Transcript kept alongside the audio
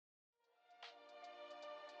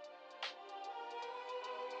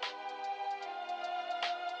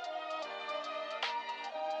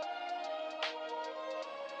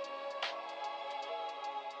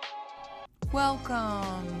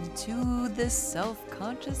Welcome to the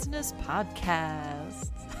Self-Consciousness Podcast.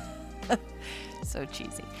 So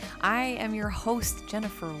cheesy. I am your host,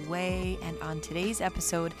 Jennifer Way, and on today's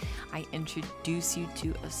episode, I introduce you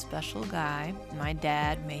to a special guy, my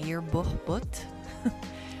dad, Meir Buchbut.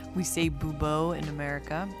 We say Bubo in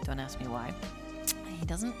America. Don't ask me why. He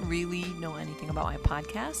doesn't really know anything about my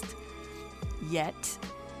podcast, yet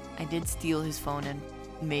I did steal his phone and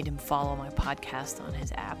made him follow my podcast on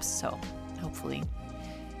his apps, so hopefully,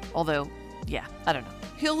 although, yeah, I don't know.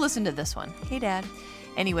 He'll listen to this one. Hey, Dad.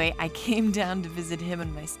 Anyway, I came down to visit him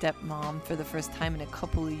and my stepmom for the first time in a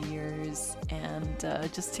couple of years, and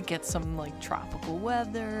just to get some tropical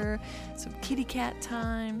weather, some kitty cat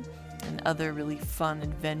time, and other really fun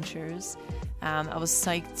adventures. I was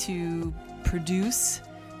psyched to produce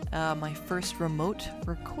my first remote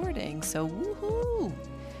recording, so woohoo!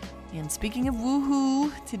 And speaking of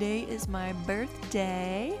woohoo, today is my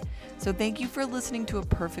birthday. So thank you for listening to a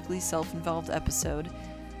perfectly self-involved episode.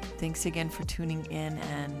 Thanks again for tuning in,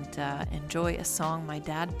 and enjoy a song my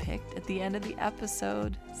dad picked at the end of the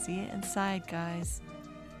episode. See you inside, guys.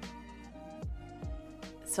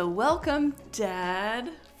 So welcome, Dad,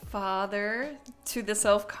 Father, to the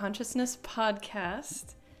Self-Consciousness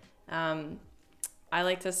Podcast. I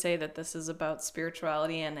like to say that this is about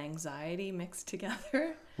spirituality and anxiety mixed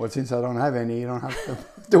together. Well, since I don't have any, you don't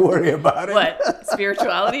have to worry about it. What?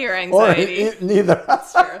 Spirituality or anxiety? Or neither.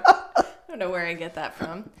 That's true. I don't know where I get that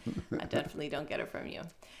from. I definitely don't get it from you.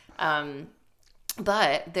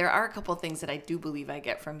 But there are a couple things that I do believe I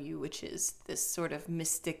get from you, which is this sort of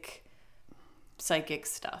mystic, psychic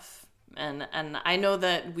stuff. And I know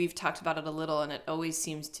that we've talked about it a little, and it always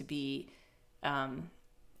seems to be a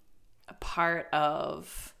part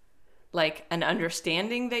of an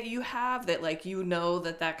understanding that you have, that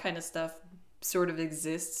that kind of stuff sort of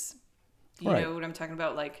exists. You right. know what I'm talking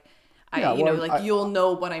about? You'll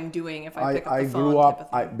know what I'm doing if I pick up the phone.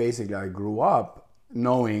 I grew up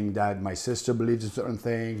knowing that my sister believed in certain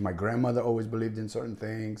things, my grandmother always believed in certain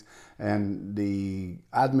things, and the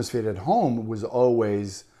atmosphere at home was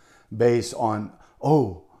always based on,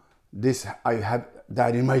 I have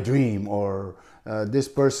that in my dream, or this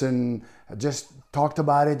person just talked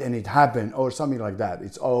about it and it happened, or something like that.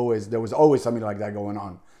 There was always something like that going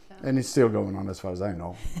on, and it's still going on as far as I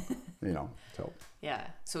know. So. Yeah,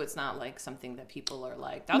 so it's not like something that people are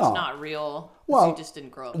like, that's not real. Well, you just didn't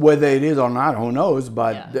grow up. Whether it is or not, who knows?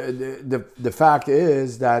 But yeah. the fact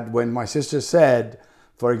is that when my sister said,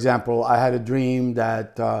 for example, I had a dream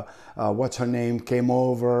that what's her name came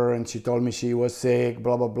over and she told me she was sick,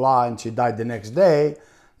 blah blah blah, and she died the next day.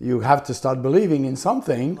 You have to start believing in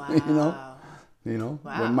something. Wow.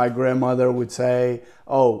 Wow. When my grandmother would say,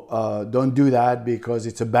 don't do that because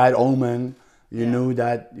it's a bad omen. You knew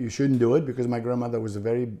that you shouldn't do it, because my grandmother was a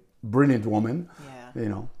very brilliant woman.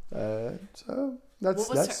 Yeah. So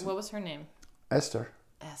that's what was her name? Esther.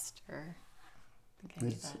 Esther.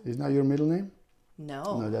 Is not your middle name?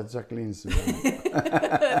 No. No, that's Jacqueline's.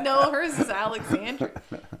 No, hers is Alexandra.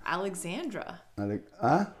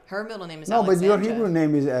 Her middle name is Alexandra. No, but your Hebrew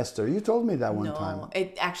name is Esther. You told me that one time.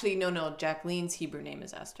 No. Jacqueline's Hebrew name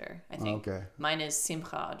is Esther, I think. Okay. Mine is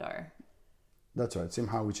Simcha Adar. That's right,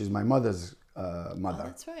 Simcha, which is my mother's mother. Oh,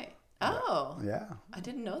 that's right. Oh. Yeah. I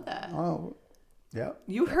didn't know that. Oh, yeah.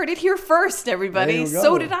 You heard it here first, everybody.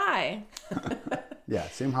 So did I. Yeah,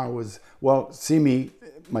 Simcha was, Simi,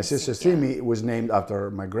 my sister Simi was named after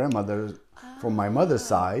my grandmother from my mother's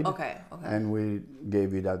side. Okay. And we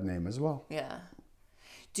gave you that name as well. Yeah.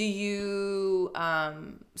 Do you,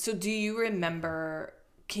 do you remember,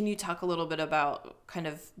 can you talk a little bit about kind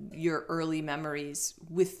of your early memories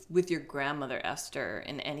with your grandmother Esther,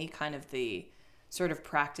 and any kind of the sort of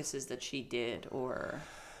practices that she did, or...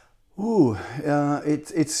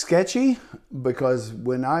 It's sketchy, because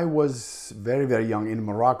when I was very, very young in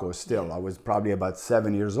Morocco still, I was probably about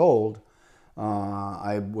 7 years old,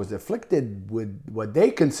 I was afflicted with what they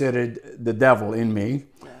considered the devil in me,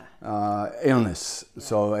 illness. Yeah.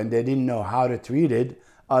 So, and they didn't know how to treat it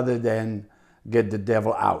other than get the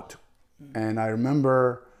devil out. Mm-hmm. And I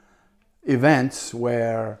remember events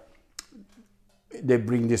where they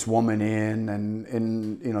bring this woman in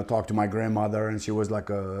and talk to my grandmother, and she was like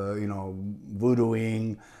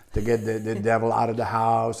voodooing to get the devil out of the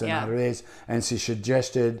house and out of this. And she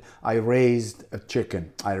suggested I raised a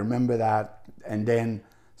chicken. I remember that, and then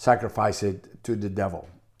sacrifice it to the devil.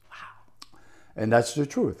 Wow. And that's the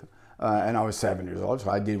truth. And I was 7 years old, so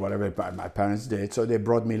I did whatever my parents did. So they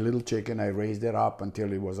brought me a little chicken. I raised it up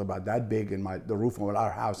until it was about that big in the roof of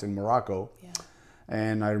our house in Morocco. Yeah.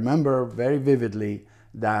 And I remember very vividly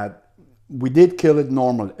that we did kill it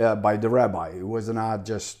normal by the rabbi. It was not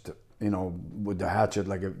just with the hatchet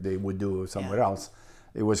like they would do somewhere else.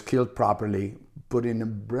 It was killed properly, put in a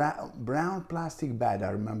brown plastic bag. I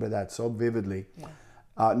remember that so vividly.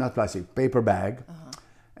 Yeah. Not plastic, paper bag.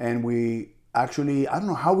 And we actually, I don't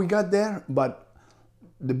know how we got there, but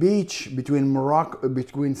the beach between Morocco,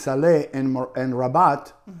 between Saleh and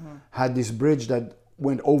Rabat, had this bridge that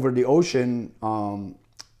went over the ocean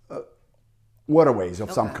waterways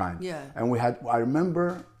of some kind. Yeah. And I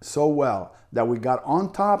remember so well that we got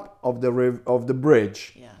on top of the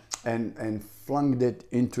bridge and flung it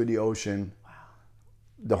into the ocean. Wow.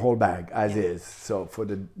 The whole bag as is. So for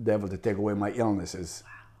the devil to take away my illnesses.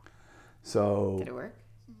 Wow. So did it work?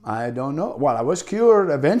 I don't know. Well, I was cured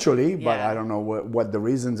eventually, but I don't know what the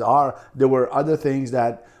reasons are. There were other things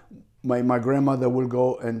that my grandmother will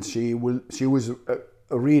go and she was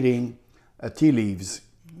reading tea leaves.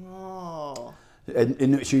 Oh.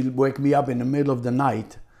 And she'd wake me up in the middle of the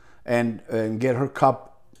night and get her cup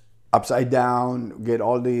upside down, get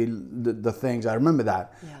all the things. I remember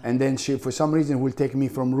that. Yeah. And then she, for some reason, will take me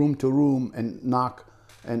from room to room and knock.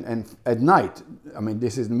 And at night, I mean,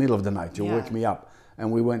 this is the middle of the night. She'll wake me up.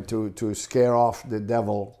 And we went to scare off the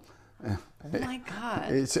devil. Oh my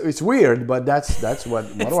God! It's weird, but that's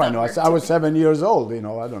what do I know? I was 7 years old. I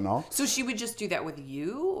don't know. So she would just do that with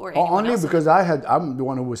you, or anyone only else? Because I'm the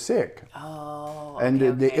one who was sick. Oh. And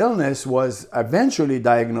the illness was eventually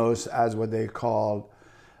diagnosed as what they called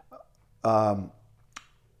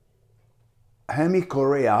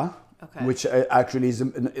hemichorea. Okay. Which actually is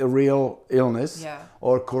a real illness,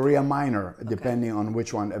 or chorea minor, depending on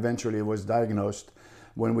which one. Eventually, it was diagnosed.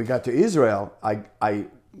 When we got to Israel,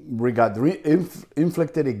 we got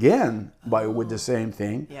inflicted again with the same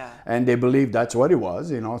thing, and they believed that's what it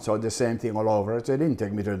was, So the same thing all over. So they didn't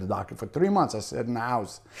take me to the doctor for 3 months. I sat in the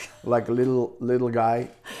house like a little guy.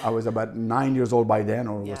 I was about 9 years old by then,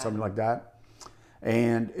 or something like that.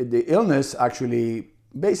 And the illness actually,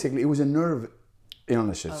 basically, it was a nerve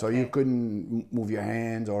illnesses. Okay. So you couldn't move your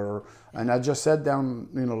hands and I just sat down,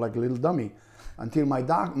 like a little dummy until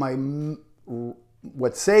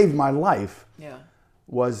what saved my life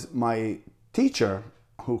was my teacher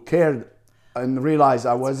who cared and realized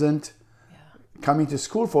I wasn't coming to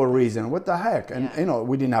school for a reason. What the heck? And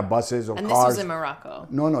we didn't have buses or cars. And this was in Morocco?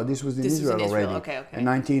 No, this was in Israel already. Okay. In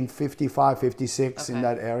 1955, 56, in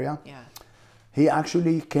that area. Yeah. He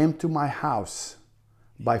actually came to my house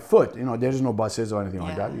by foot. There's no buses or anything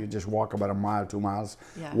like that. You just walk about a mile, 2 miles.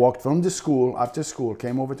 Yeah. Walked from the school, after school,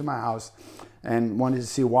 came over to my house and wanted to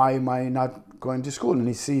see why am I not going to school. And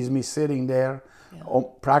he sees me sitting there,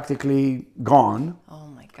 practically gone. Oh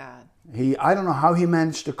my God. I don't know how he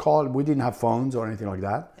managed to call. We didn't have phones or anything like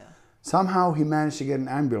that. Yeah. Somehow he managed to get an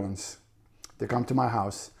ambulance to come to my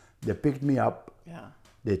house. They picked me up. Yeah.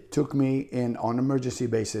 They took me in on emergency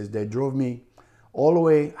basis. They drove me all the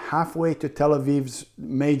way halfway to Tel Aviv's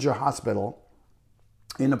major hospital.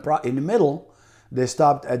 In the middle, they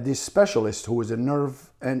stopped at this specialist who was a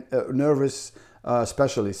nervous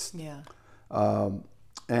specialist. Yeah.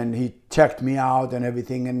 And he checked me out and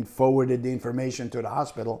everything and forwarded the information to the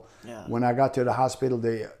hospital. Yeah. When I got to the hospital,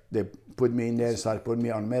 they put me in there, started putting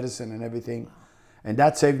me on medicine and everything. Wow. And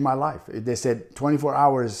that saved my life. They said 24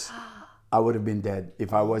 hours I would have been dead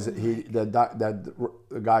if I was that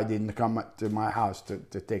guy didn't come to my house to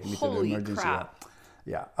take me to the emergency room.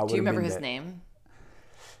 Yeah, I would have been dead. Do you remember his name?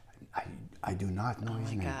 I do not know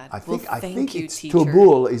his name. God. I think it's teacher.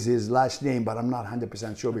 Tobul is his last name, but I'm not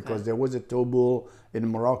 100% sure because there was a Tobul in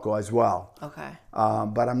Morocco as well. Okay.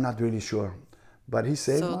 But I'm not really sure. But he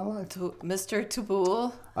saved my life. Mr.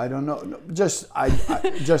 Tobul? I don't know. No, just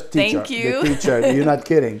teacher. Thank you. The teacher. You're not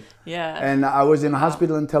kidding. Yeah. And I was in a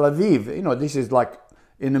hospital in Tel Aviv. This is like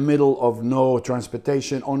in the middle of no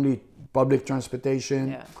transportation, only public transportation.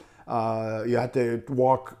 Yeah. You had to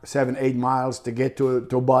walk 7-8 miles to get to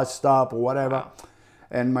a bus stop or whatever. Wow.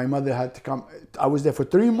 And my mother had to come. I was there for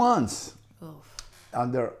 3 months. Oof.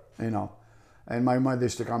 And my mother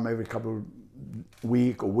used to come every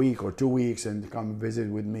a week or 2 weeks and come visit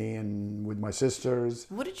with me and with my sisters.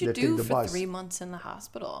 What did you do for 3 months in the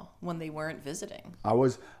hospital when they weren't visiting? I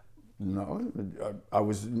was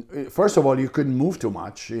first of all, you couldn't move too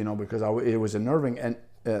much, because it was a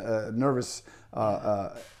nervous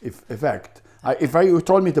effect. If you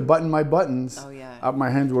told me to button my buttons,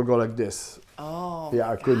 my hands would go like this. Oh,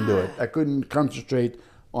 yeah, I couldn't do it. I couldn't concentrate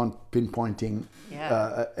on pinpointing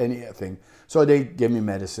anything. So they gave me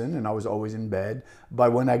medicine, and I was always in bed.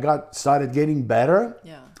 But when I started getting better,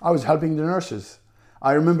 I was helping the nurses.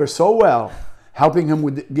 I remember so well helping him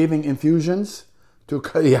with giving infusions.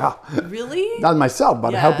 Really? Not myself,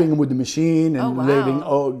 but helping him with the machine and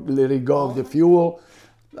letting go of the fuel.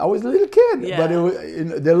 I was a little kid, Yeah. but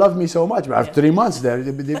they loved me so much. But after 3 months there,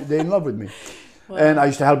 they in love with me. Wow. And I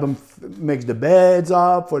used to help them make the beds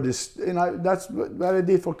up for this. That's what I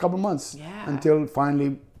did for a couple months. Yeah. Until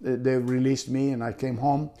finally they released me and I came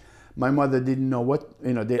home. My mother didn't know what,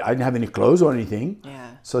 I didn't have any clothes or anything.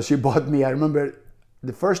 Yeah. So she bought me, I remember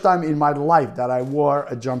the first time in my life that I wore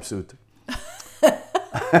a jumpsuit.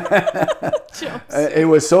 It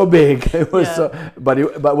was so big. It was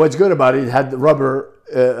but what's good about it had rubber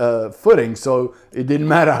footing, so it didn't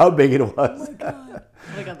matter how big it was. Oh my God.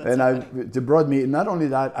 That's And so funny. they brought me, not only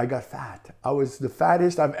that, I got fat. I was the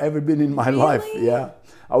fattest I've ever been in my life. Yeah.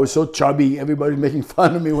 I was so chubby. Everybody was making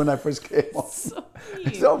fun of me when I first came home. So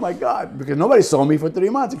Oh my God, because nobody saw me for 3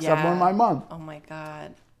 months except for my mom. Oh my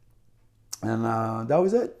God. And that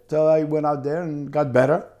was it. So I went out there and got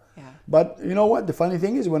better. Yeah. But you know what? The funny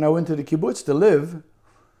thing is, when I went to the kibbutz to live,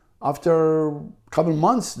 after a couple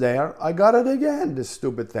months there, I got it again, this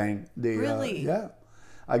stupid thing. Really? Yeah.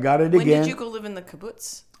 I got it When again. did you go live in the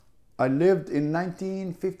kibbutz? I lived in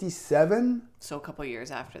 1957. So a couple years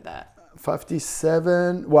after that.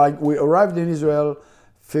 57. Well, we arrived in Israel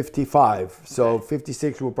 55. So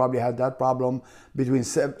 56, we'll probably have that problem. Between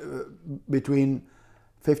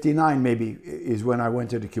 59 maybe is when I went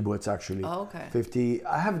to the kibbutz, actually. Oh, okay. 50.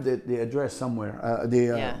 I have the address somewhere.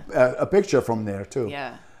 A picture from there too.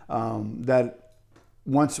 Yeah. That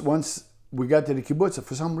once we got to the kibbutz,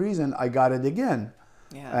 for some reason I got it again.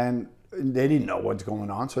 Yeah. And they didn't know what's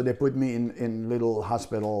going on, so they put me in little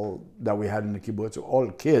hospital that we had in the kibbutz.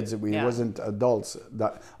 All kids, we wasn't adults.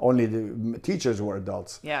 That only the teachers were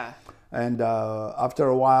adults. Yeah. And after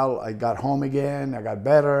a while, I got home again. I got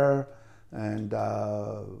better, and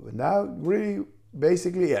now really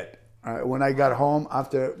basically it. When I got home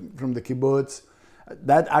from the kibbutz,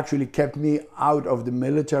 that actually kept me out of the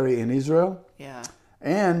military in Israel. Yeah.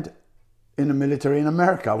 And in the military in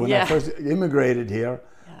America. When I first immigrated here,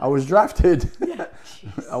 I was drafted. Yeah.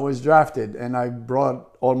 I was drafted, and I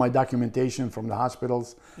brought all my documentation from the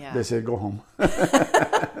hospitals. Yeah. They said, go home.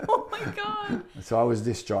 Oh my God. So I was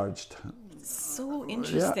discharged. So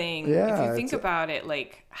interesting. Yeah, if you think about it,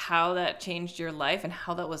 like how that changed your life and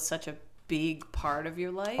how that was such a big part of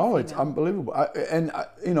your life. Oh, it's unbelievable.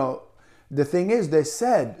 The thing is,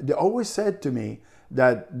 they always said to me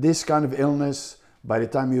that this kind of illness, by the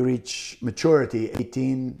time you reach maturity,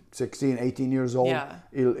 16, 18 years old,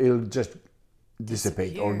 it'll just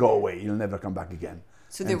dissipate or go away. You'll never come back again.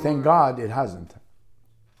 So thank God it hasn't.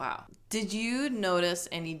 Wow. Did you notice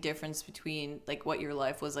any difference between like what your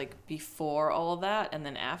life was like before all of that and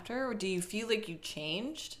then after? Or do you feel like you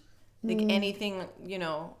changed? Like anything,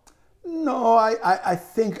 No, I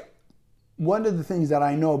think one of the things that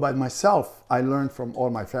I know about myself, I learned from all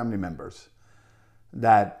my family members.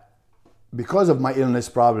 That because of my illness,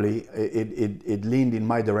 probably, it leaned in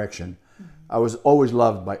my direction. Mm-hmm. I was always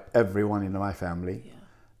loved by everyone in my family. Yeah.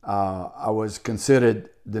 I was considered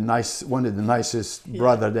one of the nicest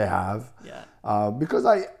brother they have. Yeah. Because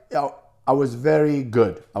I was very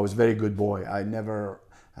good. I was a very good boy. I never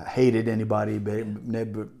hated anybody.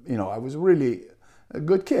 Never, I was really a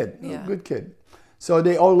good kid. Yeah. A good kid. So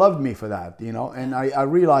they all loved me for that, and I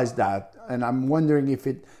realized that. And I'm wondering if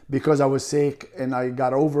because I was sick and I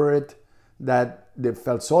got over it, that they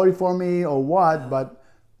felt sorry for me or what, but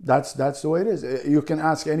that's the way it is. You can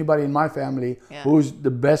ask anybody in my family who's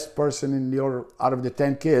the best person out of the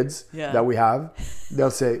 10 kids that we have,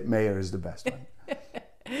 they'll say Meir is the best one.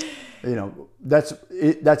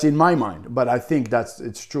 That's in my mind, but I think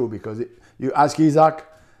it's true because you ask Isaac.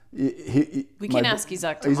 We can ask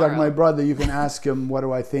Isaac tomorrow. Isaac, my brother, you can ask him, what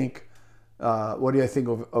do I think? What do I think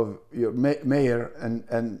of your Meir?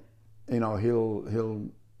 And he'll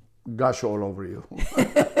gush all over you.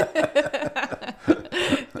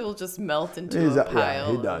 He'll just melt into a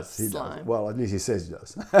pile. He does. Slime. Well, at least he says he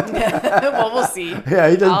does. Well, we'll see. Yeah,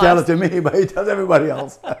 he doesn't tell it to me, but he tells everybody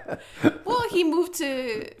else. Well, he moved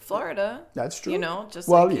to Florida. That's true.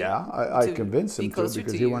 I convinced him to because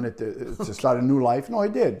he you. wanted to start a new life. No, he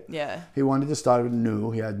did. Yeah. He wanted to start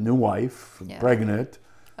new. He had a new wife, pregnant.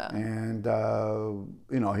 And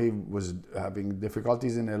he was having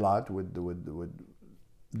difficulties in a lot with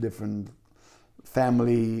different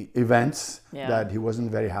family events that he wasn't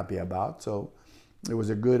very happy about. So it was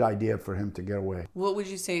a good idea for him to get away. What would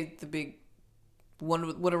you say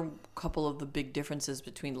what are a couple of the big differences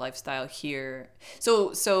between lifestyle here?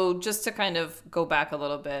 So just to kind of go back a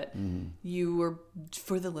little bit, you were,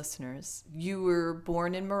 for the listeners, you were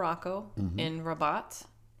born in Morocco, in Rabat.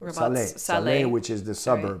 Saleh, which is the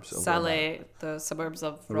suburbs of Saleh, the suburbs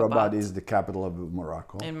of Rabat. Rabat is the capital of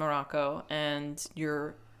Morocco. In Morocco, and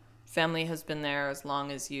your family has been there as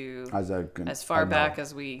long as you, as I far know. back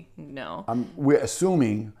as we know. We're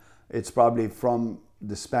assuming it's probably from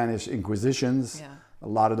the Spanish Inquisitions. Yeah. A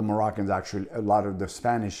lot of the Moroccans actually, a lot of the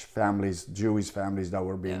Spanish families, Jewish families that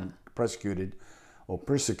were being persecuted,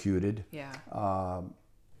 Yeah.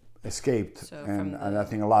 escaped. So and I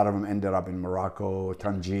think a lot of them ended up in Morocco,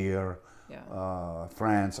 Tangier,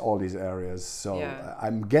 France, all these areas. So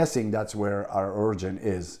I'm guessing that's where our origin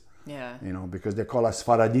is. Yeah. You know, because they call us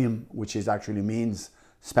Faradim, which is actually means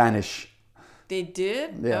Spanish. They did?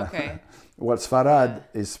 Yeah. Okay. Well, Sfarad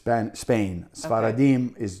is Spain.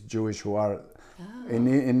 Sfaradim is Jewish who are...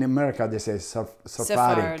 In America, they say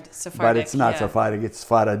Sephardic, but it's not Sephardic. It's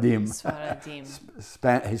Sfaradim.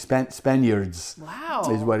 Spaniards. Wow.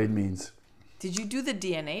 Is what it means. Did you do the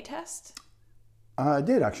DNA test? I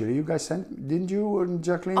did actually. You guys didn't you,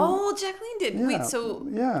 Jacqueline? Oh, Jacqueline did. Yeah. Wait, so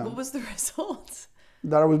what was the result?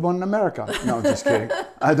 That I was born in America. No, just kidding.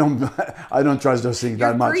 I don't trust those things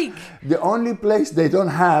that much. Greek. The only place they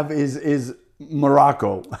don't have is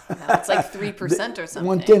Morocco. It's like 3% or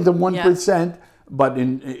something. 1/10 of 1%. But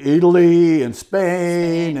in Italy and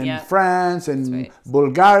Spain and France and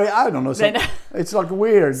Bulgaria, I don't know. It's like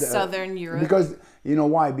weird. Southern Europe. Because, you know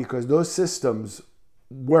why? Because those systems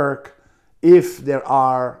work if there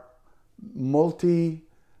are multi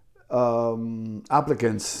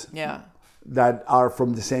applicants that are from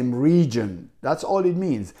the same region. That's all it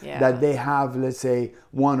means. That they have, let's say,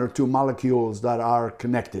 1 or 2 molecules that are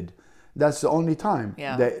connected. That's the only time.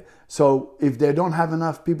 So if they don't have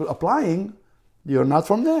enough people applying, you're not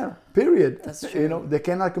from there, period. That's true. You know, they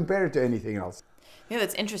cannot compare it to anything else. Yeah,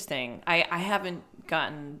 that's interesting. I haven't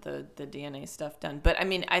gotten the DNA stuff done. But I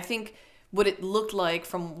mean, I think what it looked like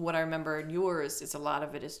from what I remember in yours is a lot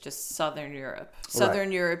of it is just Southern Europe.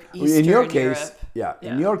 Southern Europe, Eastern in your case, Europe.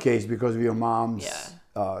 In your case, because of your mom's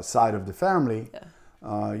side of the family,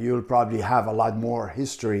 you'll probably have a lot more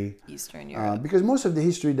history. Eastern Europe. Because most of the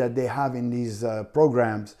history that they have in these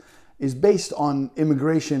programs is based on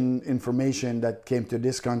immigration information that came to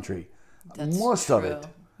this country. That's most true. of it.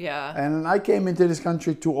 Yeah. And I came into this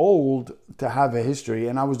country too old to have a history,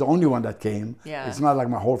 and I was the only one that came. Yeah. It's not like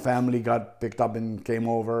my whole family got picked up and came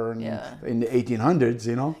over in the 1800s,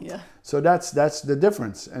 you know? Yeah. So that's the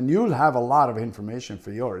difference. And you'll have a lot of information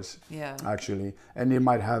for yours, actually. And you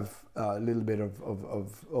might have a little bit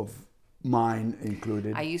of mine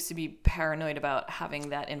included. I used to be paranoid about having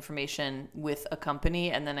that information with a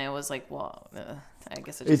company, and then I was like, well, I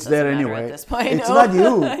guess it just it's there doesn't matter anyway. at this point. It's not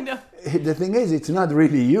you. I know. The thing is, it's not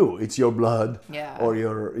really you. It's your blood, or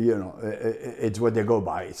your, it's what they go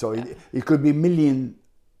by. So it could be a million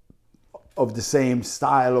of the same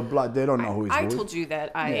style of blood. They don't know who is who. I told you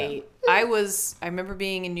that I remember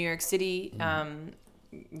being in New York City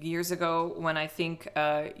years ago when I think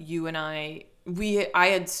you and I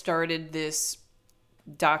had started this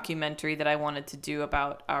documentary that I wanted to do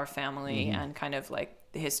about our family and kind of like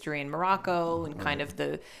the history in Morocco and kind of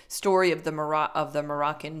the story of the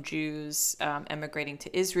Moroccan Jews emigrating to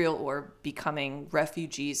Israel or becoming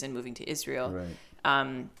refugees and moving to Israel.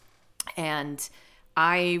 Right. And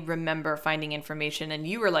I remember finding information, and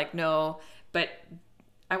you were like, no, but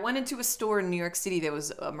I went into a store in New York City. There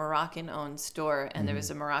was a Moroccan-owned store, and there was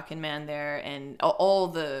a Moroccan man there, and oh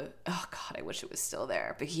God, I wish it was still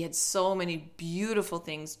there. But he had so many beautiful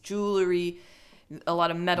things, jewelry, a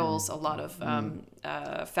lot of metals, a lot of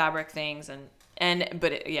fabric things,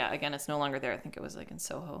 but again, it's no longer there. I think it was like in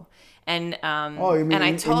Soho, and you mean and I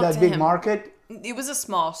in told that to big him, market? It was a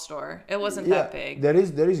small store. It wasn't that big. There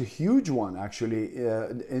is a huge one actually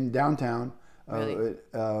in downtown. Really?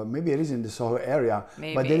 Maybe it is in the Soho area.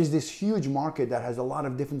 Maybe. But there is this huge market that has a lot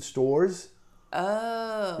of different stores.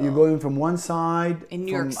 Oh. You go in from one side. In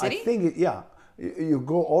New York City? I think, you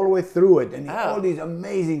go all the way through it, and all these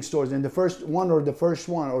amazing stores. And the first one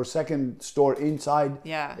or second store inside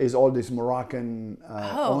is all these Moroccan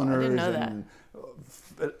owners. I didn't know that. And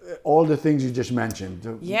all the things you just mentioned.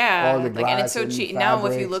 Yeah, all the glass and it's so cheap now. If you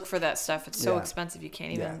fabrics. look for that stuff, it's so expensive you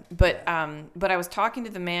can't even. Yeah. But I was talking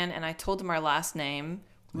to the man, and I told him our last name,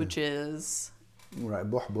 which is right,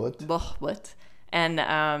 Bohbut,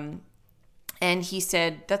 and he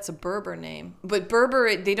said that's a Berber name. But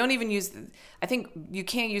Berber, they don't even use. I think you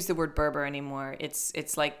can't use the word Berber anymore.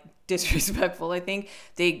 It's like disrespectful. I think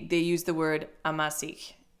they use the word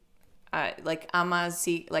Amazigh. Like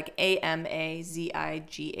Amazigh, like Amazigh.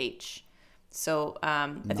 So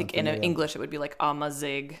I think in English it would be like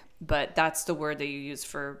Amazigh, but that's the word that you use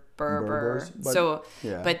for Berber.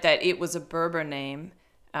 But that it was a Berber name,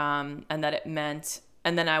 and that it meant.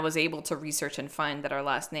 And then I was able to research and find that our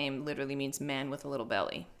last name literally means man with a little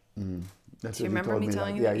belly. That's Do you what remember me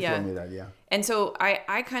telling you that. that? Yeah, you told me that, yeah. And so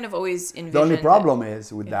I kind of always envisioned... The only problem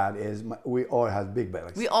is with that is we all have big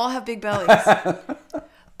bellies. We all have big bellies.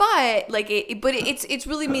 But it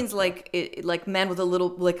really means like men with a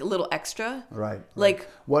little extra. Right. Like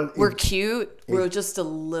we're cute. We're just a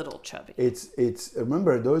little chubby. It's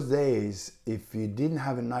remember those days, if you didn't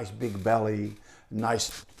have a nice big belly,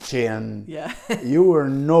 nice chin, you were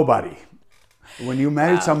nobody. When you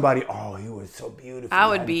married somebody, oh, you were so beautiful. I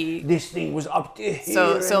would be. This thing was up to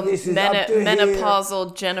here. So this is up to menopausal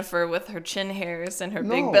here. Jennifer with her chin hairs and her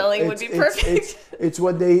big belly would be perfect. It's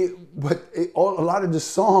what they. But a lot of the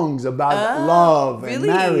songs about love and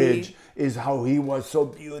marriage is how he was so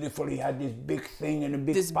beautiful. He had this big thing and a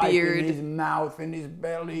big pipe in his mouth and his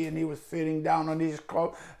belly, and he was sitting down on his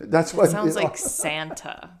clothes. That's what. It sounds like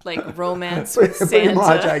Santa, like romance with Santa. Pretty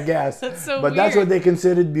much, I guess. That's so but weird. That's what they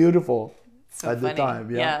considered beautiful. So at funny. The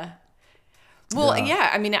time, yeah. Well,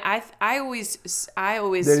 I mean, I always.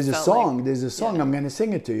 There's a song. Like, there's a song. I'm going to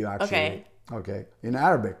sing it to you. Actually. Okay. In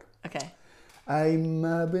Arabic. Okay.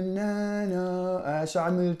 أيما بنانا أش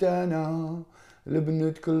عملتنا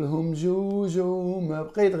البنت كلهم جوجو ما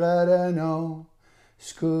بقيت غير أنا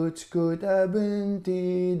سكوت يا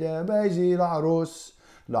بنتي دا بيجي العروس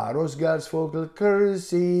جالس فوق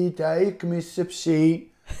الكرسي تايك بشي.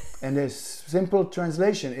 And the simple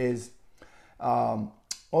translation is,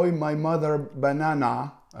 "Oi, my mother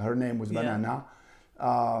Banana," her name was Banana.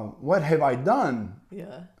 What have I done?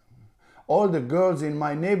 Yeah. All the girls in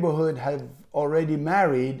my neighborhood have already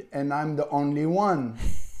married, and I'm the only one.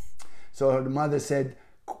 So her mother said,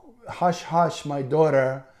 "Hush, hush, my daughter.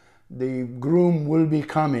 The groom will be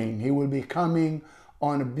coming. He will be coming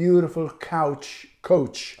on a beautiful coach."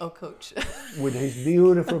 Oh, coach. With his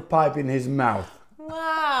beautiful pipe in his mouth.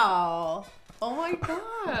 Wow. Oh my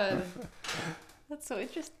God. That's so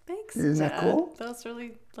interesting. Thanks, Isn't that cool? That was really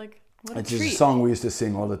like, what a It's treat. just a song we used to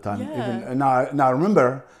sing all the time. Yeah. Now remember,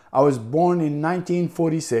 I was born in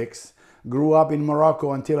 1946, grew up in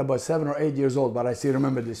Morocco until about 7 or 8 years old, but I still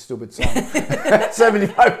remember this stupid song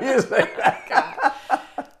 75 years later. God.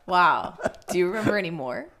 Wow. Do you remember any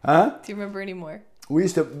more? Huh? Do you remember any more? We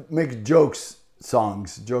used to make joke songs.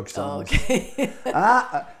 Oh, okay.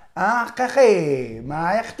 قخي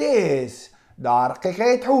ما يختيس دار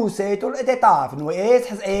قخي تحوسيت والاتطاف نويس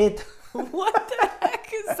حسيت. What the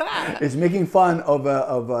heck is that? It's making fun of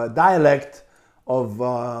a dialect of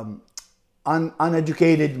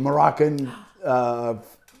uneducated Moroccan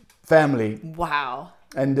family. Wow.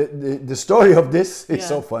 And the story of this is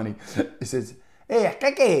so funny. It says, "Hey,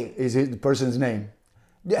 Keke," is the person's name.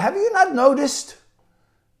 Have you not noticed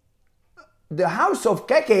the house of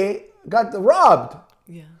Keke got robbed?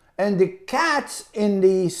 Yeah. And the cats in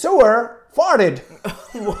the sewer farted.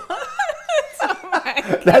 What? Oh my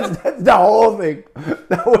God. That's the whole thing.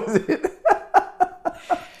 That was it.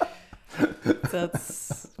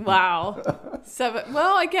 That's wow.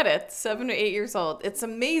 Well, I get it. 7 to 8 years old. It's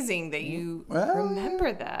amazing that you remember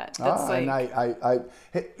that. That's like.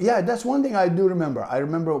 And that's one thing I do remember. I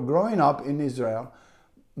remember growing up in Israel.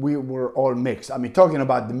 We were all mixed. I mean, talking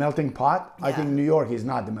about the melting pot, I think New York is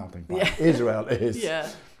not the melting pot. Yeah. Israel is. Yeah.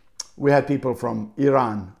 We had people from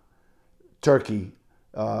Iran, Turkey,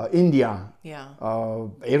 India,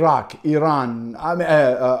 Iraq, Iran,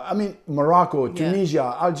 I mean Morocco, Tunisia,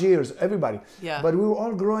 Algiers, everybody. Yeah. But we were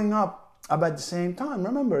all growing up about the same time.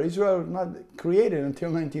 Remember, Israel was not created until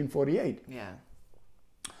 1948. Yeah.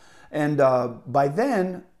 And by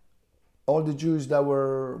then, all the Jews that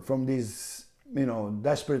were from these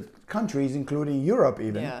desperate countries, including Europe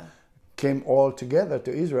even, came all together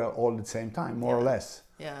to Israel all at the same time, more or less.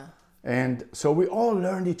 Yeah. And so we all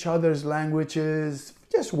learned each other's languages,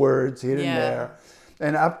 just words here and there.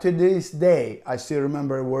 And up to this day, I still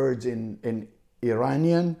remember words in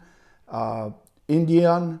Iranian,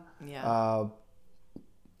 Indian,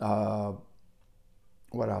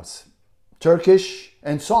 what else? Turkish,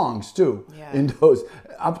 and songs too. Yeah. In those,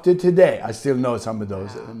 up to today, I still know some of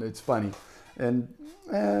those, and it's funny. And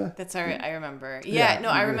that's all right. I remember. Yeah, no,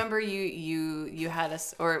 I remember you had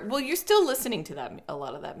us, or well, you're still listening to a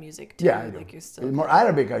lot of that music too. Yeah, I do. Like you're still more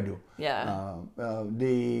Arabic. I do. Yeah.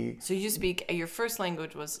 So you speak. Your first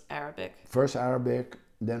language was Arabic. First Arabic,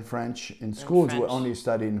 then French. In schools, we only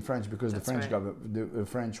studied in French because the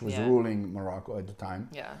French was ruling Morocco at the time.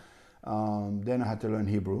 Yeah. Then I had to learn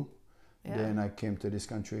Hebrew. Yeah. Then I came to this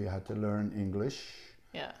country. I had to learn English.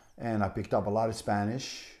 Yeah. And I picked up a lot of Spanish,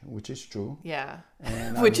 which is true. Yeah.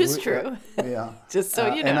 And which is true. Yeah. Just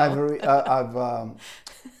so you know. And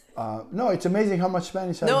No, it's amazing how much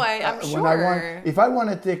Spanish No, I'm sure. If I want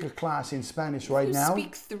to take a class in Spanish right you now,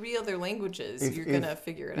 speak 3 other languages, you're gonna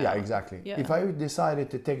figure it out. Yeah, exactly. Yeah. If I decided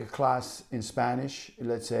to take a class in Spanish,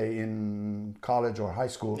 let's say in college or high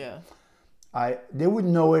school, Yeah. they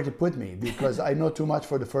wouldn't know where to put me because I know too much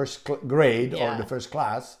for the first grade or the first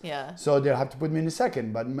class. Yeah. So they'll have to put me in the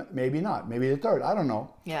second, but maybe not, maybe the third. I don't know.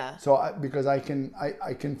 Yeah. So because I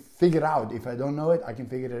can figure out if I don't know it, I can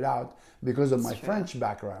figure it out because of my French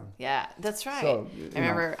background. Yeah, that's right. So, I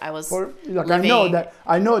remember I was living...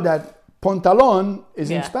 I know that pantalon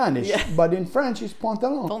is in Spanish, Yeah. but in French it's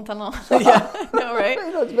pantalon. Pantalon. Yeah, I know, right?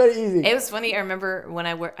 It's very easy. It was funny. I remember when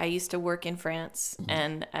I used to work in France,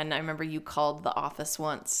 and I remember you called the office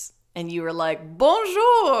once, and you were like,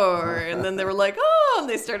 bonjour, and then they were like, oh, and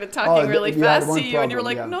they started talking really fast to you, and you were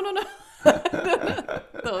like, no.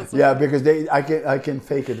 Yeah, because I can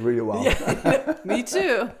fake it really well. Yeah, me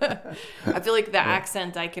too. I feel like the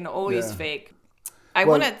accent I can always fake. I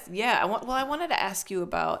wanted to ask you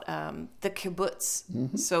about the kibbutz.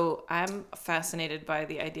 Mm-hmm. So I'm fascinated by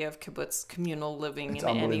the idea of kibbutz, communal living in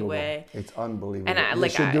any way. It's unbelievable. And they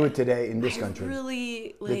should do it today in this country.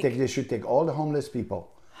 Really, they should take all the homeless people,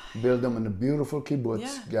 build them in a beautiful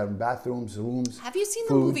kibbutz, get them bathrooms, rooms. Have you seen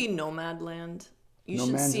the movie Nomadland? You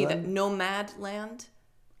should see that. Nomadland.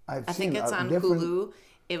 I think it's on Hulu.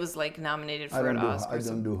 It was like nominated for an Oscar. I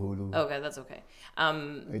don't do Hulu. Okay, that's okay.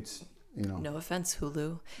 It's no offense,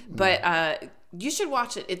 Hulu, but you should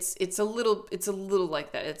watch it. It's a little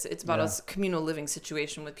like that. It's about a communal living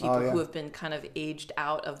situation with people who have been kind of aged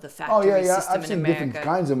out of the factory system I've in America. Different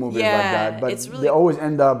kinds of movies like that, but really... they always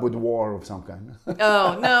end up with war of some kind.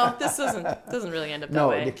 Oh no, this doesn't really end up that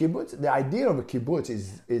way. No, the kibbutz. The idea of a kibbutz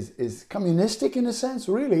is communistic in a sense,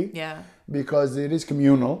 really. Yeah. Because it is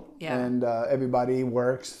communal, and everybody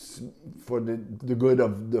works for the good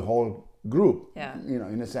of the whole group. Yeah.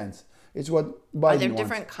 In a sense. It's what Biden Are there wants.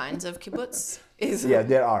 different kinds of kibbutz? Yeah,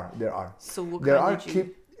 there are. So what there kind are. Did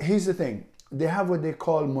you... Here's the thing. They have what they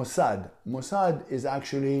call Mossad. Mossad is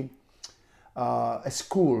actually a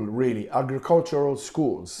school, really, agricultural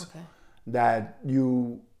schools. Okay. That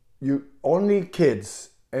you only kids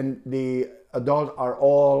and the adults are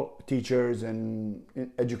all teachers and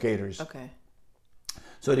educators. Okay.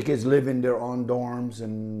 So the kids live in their own dorms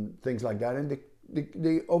and things like that, and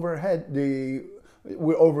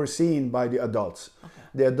we're overseen by the adults. Okay.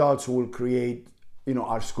 The adults will create,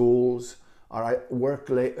 our schools, our work.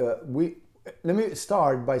 Let me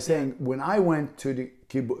start by saying when I went to the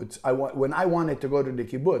kibbutz, when I wanted to go to the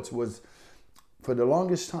kibbutz was, for the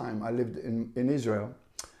longest time I lived in Israel.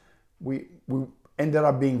 We ended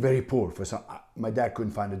up being very poor. My dad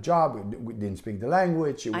couldn't find a job. We didn't speak the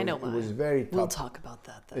language. It was very tough. We'll talk about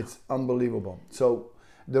that though. It's unbelievable. So.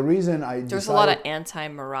 The reason there's a lot of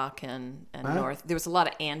anti-Moroccan and There was a lot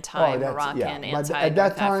of anti-Moroccan, At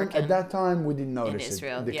that time, we didn't notice it.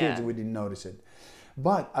 Israel, the kids, we didn't notice it.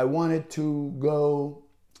 But I wanted to go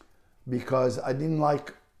because I didn't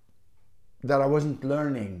like that I wasn't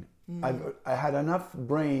learning. I had enough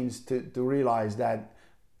brains to realize that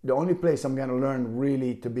the only place I'm going to learn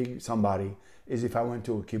really to be somebody is if I went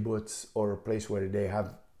to a kibbutz or a place where they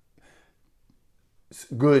have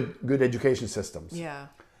good education systems. Yeah.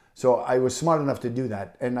 So I was smart enough to do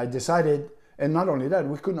that, and I decided. And not only that,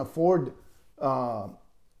 we couldn't afford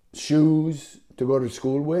shoes to go to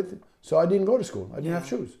school with, so I didn't go to school. I didn't have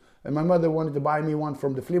shoes, and my mother wanted to buy me one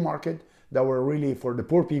from the flea market that were really for the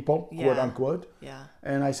poor people, quote unquote. Yeah.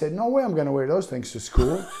 And I said, no way, I'm going to wear those things to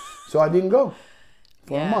school. So I didn't go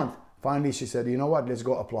for a month. Finally, she said, you know what? Let's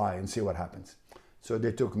go apply and see what happens. So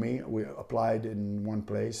they took me. We applied in one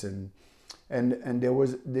place, and there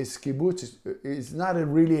was this kibbutz. It's not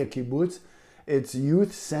really a kibbutz. It's a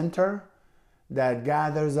youth center that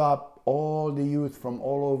gathers up all the youth from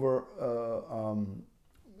all over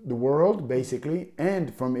the world, basically,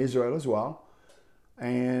 and from Israel as well.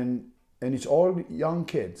 And it's all young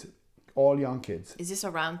kids. Is this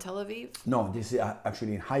around Tel Aviv? No, this is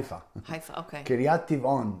actually in Haifa. Haifa, okay. Kiryat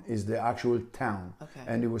Tivon is the actual town. Okay.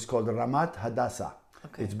 And it was called Ramat Hadassah.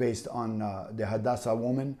 Okay. It's based on the Hadassah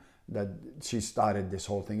woman that she started this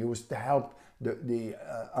whole thing. It was to help the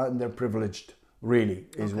underprivileged, really,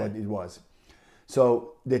 is what it was.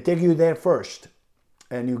 So they take you there first,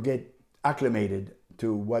 and you get acclimated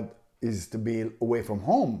to what is to be away from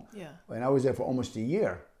home. Yeah. And I was there for almost a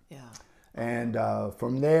year. Yeah. And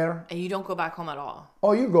from there... And you don't go back home at all?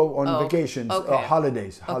 Oh, you go on vacations,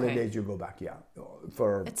 holidays. Holidays you go back,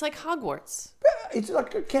 It's like Hogwarts. It's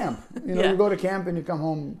like a camp. You go to camp and you come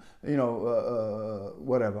home,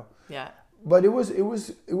 whatever. Yeah. But it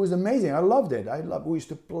was amazing. I loved it. We used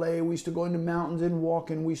to play. We used to go in the mountains and walk,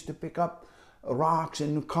 and we used to pick up rocks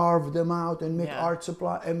and carve them out and make Yeah. art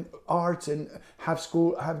supply and arts and have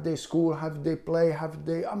school, have day play, have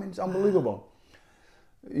day. I mean, it's unbelievable.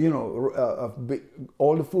 You know,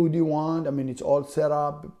 all the food you want. I mean, it's all set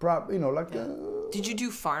up. Did you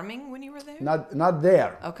do farming when you were there? Not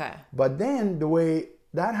there. Okay. But then the way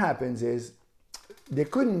that happens is they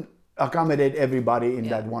couldn't accommodate everybody in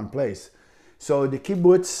that one place. So the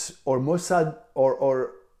kibbutz or Mossad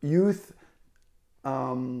or youth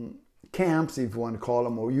camps, if you want to call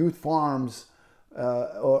them, or youth farms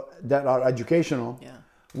or that are educational,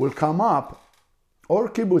 will come up, or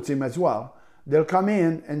kibbutzim as well. They'll come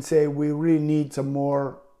in and say, we really need some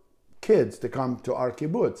more kids to come to our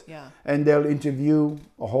kibbutz. Yeah. And they'll interview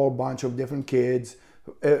a whole bunch of different kids.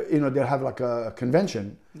 They'll have like a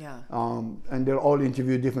convention. Yeah. And they'll all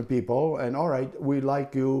interview different people. And all right, we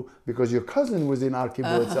like you because your cousin was in our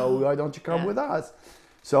kibbutz, so why don't you come with us?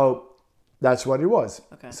 So that's what it was.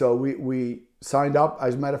 Okay. So we signed up,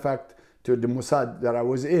 as a matter of fact, to the Mossad that I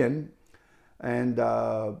was in. And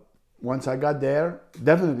once I got there,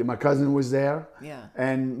 definitely my cousin was there. Yeah.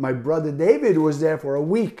 And my brother David was there for a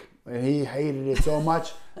week. And he hated it so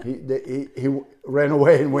much, he ran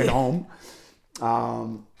away and went home.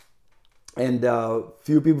 And a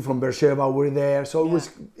few people from Beersheba were there. So it was,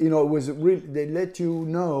 it was really, they let you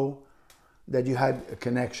know that you had a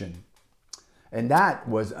connection. And that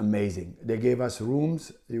was amazing. They gave us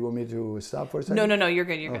rooms. You want me to stop for a second? No, you're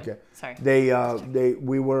good. You're okay. good. Sorry.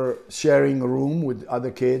 We were sharing a room with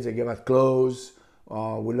other kids. They gave us clothes.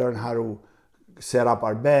 We learned how to set up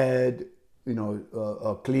our bed,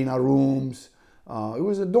 clean our rooms. It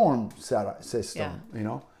was a dorm system,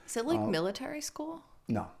 Is it like military school?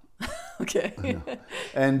 No. Okay. No.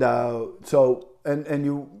 And and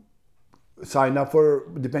you signed up for,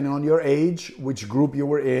 depending on your age, which group you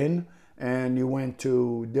were in, and you went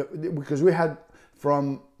to, because we had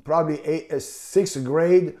from probably sixth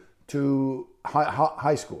grade to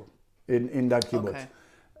high school in that kibbutz. Okay.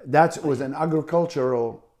 That was an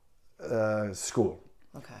agricultural school.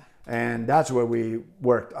 Okay. And that's where we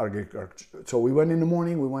worked agriculture. So we went in the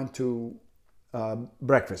morning, we went to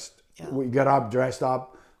breakfast. Yeah. We got up, dressed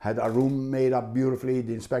up, had our room made up beautifully.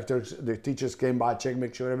 The inspectors, the teachers came by, checked,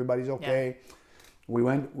 make sure everybody's okay.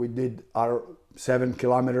 Yeah. We did our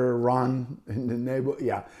 7-kilometer run in the neighborhood.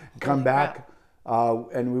 Yeah, come back,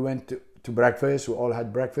 and we went to breakfast. We all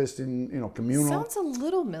had breakfast in communal. Sounds a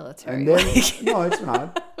little military. And then no, it's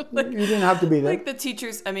not. You didn't have to be there. Like the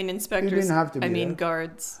teachers, inspectors. You didn't have to be there.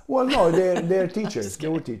 Guards. Well, no, they're teachers. They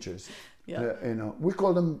were teachers. Yeah. We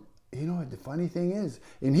call them. The funny thing is,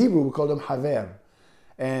 in Hebrew we call them haver,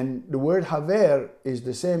 and the word haver is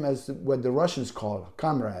the same as what the Russians call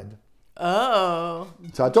comrade. Oh.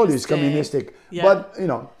 So I told you it's communistic. Yeah. But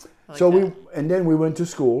like so that. Then we went to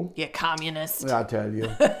school. Yeah, communist. I tell you.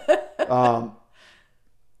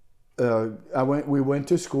 We went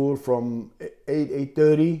to school from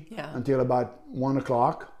 8:30 until about 1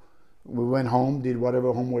 o'clock. We went home, did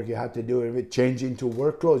whatever homework you had to do, changed into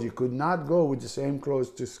work clothes. You could not go with the same clothes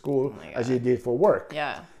to school as you did for work.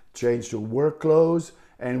 Yeah. Changed to work clothes,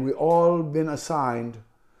 and we all been assigned,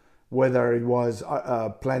 whether it was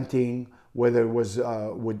planting, whether it was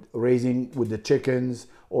with raising with the chickens,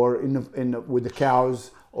 or with the cows,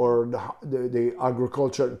 or the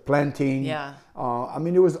agriculture planting. Yeah.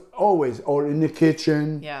 It was always, or in the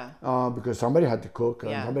kitchen. Yeah. Because somebody had to cook,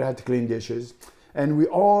 and somebody had to clean dishes, and we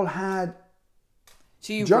all had.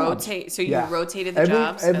 So you jobs. rotated the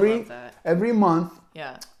jobs. I love that. Every month.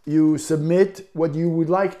 Yeah. You submit what you would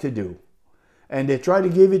like to do, and they try to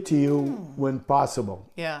give it to you when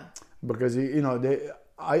possible. Yeah. Because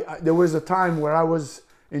there was a time where I was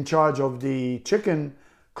in charge of the chicken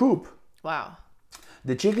coop. Wow.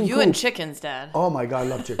 The chicken coop. You and chickens, Dad. Oh my God, I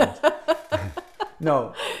love chickens.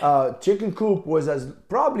 No, chicken coop was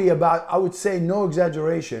probably about, I would say, no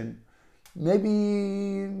exaggeration,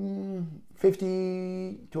 maybe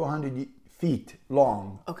 50 to 100 feet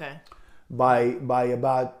long. Okay. By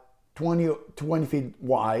about 20 feet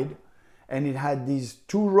wide, and it had these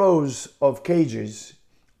 2 rows of cages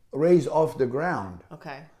raised off the ground.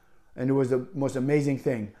 Okay. And it was the most amazing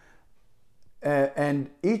thing. And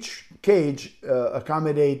each cage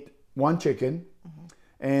accommodate 1 chicken,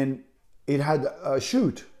 and it had a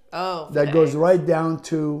chute that goes right down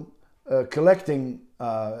to collecting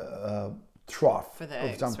trough for the of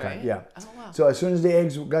eggs, some right? kind. Yeah. Oh, wow. So as soon as the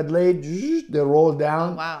eggs got laid, they rolled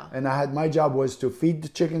down. Oh, wow. And my job was to feed the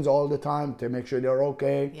chickens all the time to make sure they're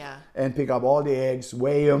okay. Yeah. And pick up all the eggs,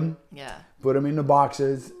 weigh them. Yeah. Put them in the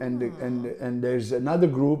boxes, and there's another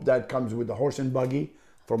group that comes with the horse and buggy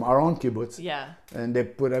from our own kibbutz. Yeah. And they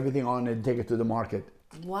put everything on and take it to the market.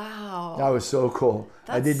 Wow. That was so cool.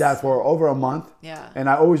 I did That's- that for over a month. Yeah. And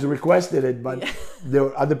I always requested it, but there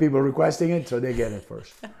were other people requesting it, so they get it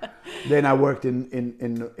first. Then I worked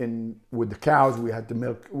in with the cows. We had to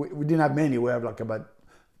milk. We didn't have many. We have like about,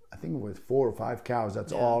 I think it was 4 or 5 cows.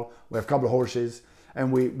 That's all. We have a couple of horses,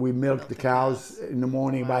 and we milked the cows in the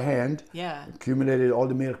morning by hand. Yeah. Accumulated all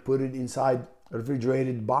the milk, put it inside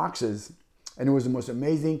refrigerated boxes, and it was the most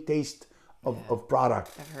amazing taste of product.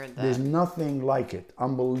 I've heard that. There's nothing like it.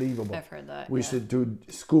 Unbelievable. I've heard that. We used to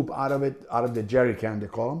scoop out of the jerry can, they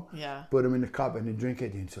call them. Yeah. Put them in the cup and you drink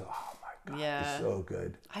it. And you say, oh my God, Yeah. it's so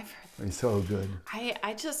good. I've heard that. It's so good.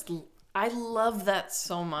 I love that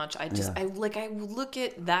so much. I look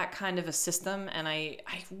at that kind of a system, and I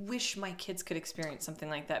wish my kids could experience something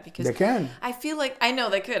like that, because They can. I feel like I know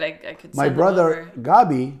they could. I could. My send them brother, over.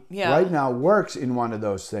 Gabi, Yeah. right now works in one of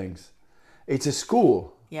those things. It's a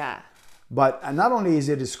school. Yeah. But not only is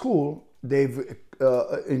it a school, they've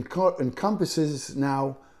encompasses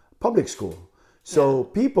now public school. So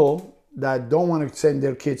people that don't want to send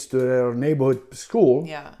their kids to their neighborhood school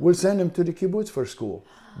will send them to the kibbutz for school.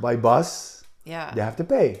 By bus, Yeah. they have to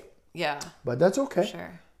pay. Yeah. But that's okay.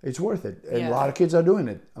 Sure. It's worth it. And Yeah. a lot of kids are doing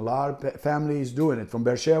it. A lot of families doing it. From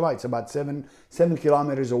Beersheba, it's about 7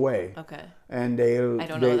 kilometers away. Okay. And I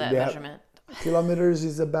don't know that measurement. Kilometers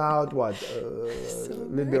is about what? A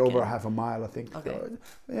little bit over half a mile, I think. Okay.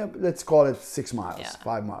 Yeah, let's call it 6 miles, Yeah.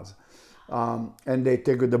 5 miles. And they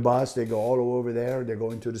take the bus, they go all over there, they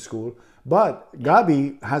go into the school. But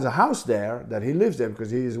Gabi has a house there that he lives there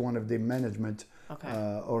because he is one of the management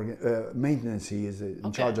maintenance. He is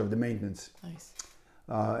in charge of the maintenance. Nice.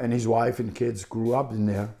 And his wife and kids grew up in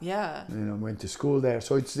there. Yeah. Went to school there.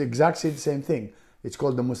 So it's exactly the same thing. It's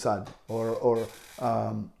called the Mossad or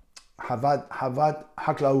Havat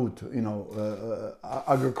Haklaut,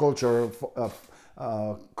 agriculture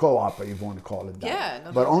co-op, if you want to call it that. Yeah,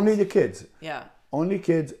 no, but only the kids. Yeah. Only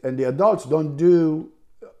kids, and the adults don't do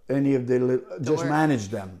any of just work. manage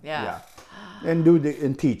them. Yeah. And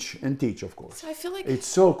teach, of course. So I feel like It's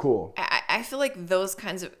so cool. I feel like those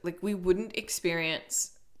kinds of, like, we wouldn't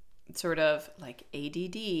experience sort of like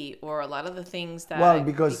ADD or a lot of the things that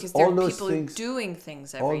because there all are those people things doing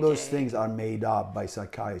things every all those day. things are made up by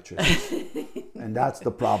psychiatrists. And that's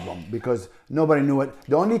the problem, because nobody knew it.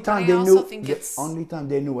 The only time only time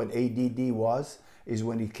they knew what ADD was is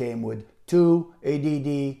when it came with 2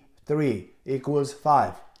 ADD 3 equals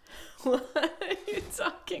 5. What are you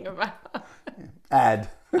talking about? Add.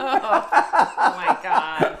 Oh my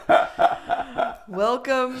God.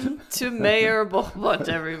 Welcome to Mayor Bohbot,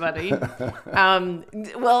 everybody.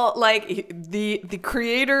 Well, like the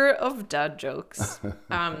creator of dad jokes.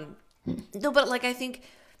 No, but like I think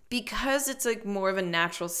because it's like more of a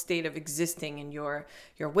natural state of existing, and you're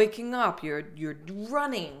waking up, you're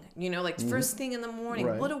running, like first thing in the morning.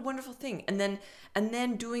 Right. What a wonderful thing. And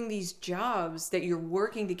then doing these jobs that you're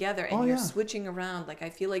working together and you're switching around. Like I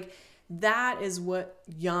feel like that is what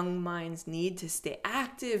young minds need to stay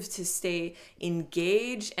active, to stay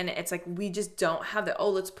engaged. And it's like we just don't have that,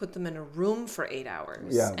 let's put them in a room for 8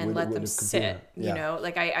 hours and let them sit.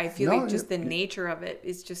 Like I feel like just the nature of it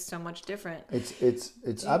is just so much different.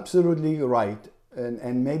 It's absolutely right.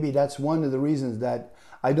 And maybe that's one of the reasons that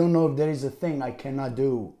I don't know if there is a thing I cannot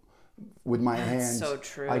do with my hands. So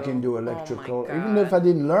true. I can do electrical. Oh my God. Even if I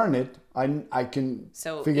didn't learn it, I can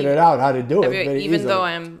So figure it out how to do it very even easily. though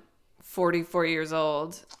I'm 44 years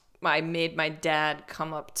old, I made my dad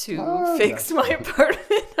come up to fix my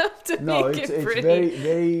apartment up to make it pretty. It's very,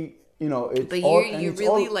 very, it's but all, you're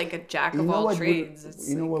really like a jack of all trades.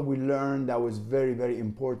 What we learned that was very, very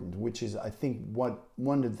important, which is I think one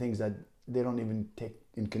of the things that they don't even take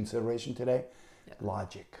in consideration today,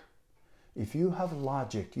 logic. If you have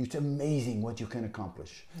logic, it's amazing what you can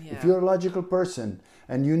accomplish. Yeah. If you're a logical person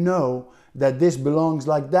and you know that this belongs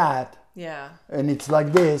like that, and it's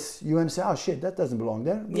like this, you understand, oh shit, that doesn't belong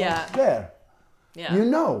there. It belongs there. Yeah. You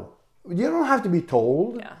don't have to be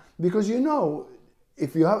told, because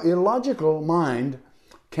if you have a logical mind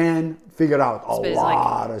can figure out a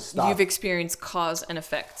lot of stuff. You've experienced cause and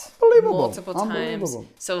effect multiple times.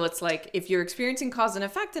 So it's like if you're experiencing cause and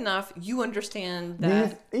effect enough, you understand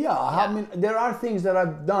that. I mean, there are things that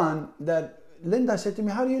I've done that Linda said to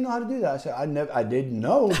me, how do you know how to do that? I said, I didn't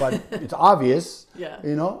know, but it's obvious,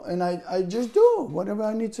 and I just do whatever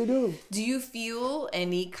I need to do. Do you feel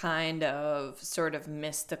any kind of sort of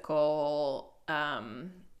mystical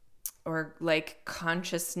or like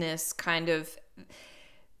consciousness kind of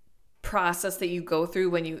process that you go through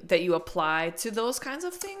that you apply to those kinds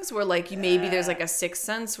of things, where like maybe there's like a sixth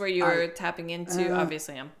sense where you're tapping into?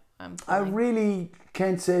 Obviously I'm I really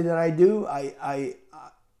can't say that I do. I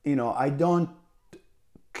don't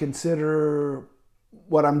consider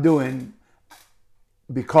what I'm doing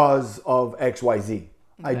because of X, Y, Z.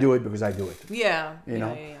 I do it because I do it. Yeah. You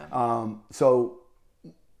know. Yeah. So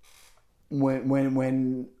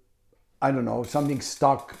when I don't know, something's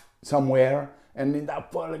stuck somewhere, and in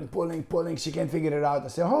that pulling, she can't figure it out. I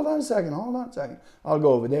say, hold on a second. I'll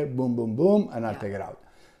go over there, boom, boom, boom, and I'll take it out.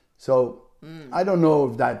 So I don't know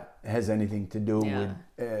if that has anything to do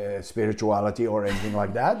with spirituality or anything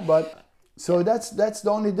like that, but so that's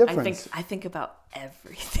the only difference. I think about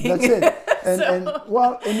everything. That's it. And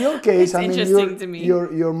well, in your case, I mean, interesting to me.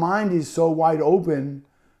 your mind is so wide open.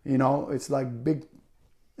 You know, it's like big,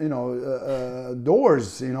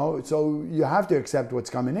 doors. You know, so you have to accept what's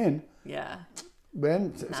coming in. Yeah.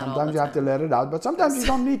 Then sometimes you have to let it out, but sometimes you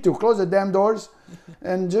don't need to. Close the damn doors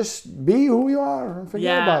and just be who you are and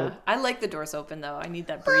forget about it. I like the doors open though. I need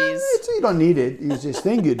that breeze. You don't need it. You just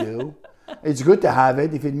think you do. It's good to have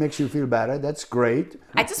it. If it makes you feel better, that's great.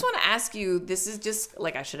 I just want to ask you, this is just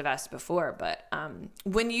like I should have asked before, but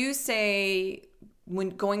when you say, when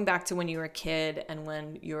going back to when you were a kid and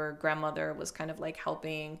when your grandmother was kind of like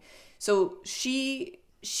helping, so she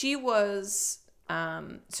was...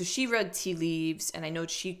 so she read tea leaves, and I know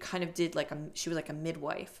she kind of did she was like a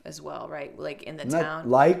midwife as well, right? Like in the town.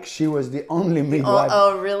 Like she was the only midwife.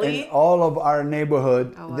 Oh, really? In all of our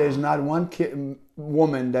neighborhood, wow. There's not one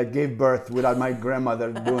woman that gave birth without my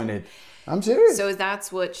grandmother doing it. I'm serious. So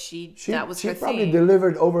that's what that was her thing. She probably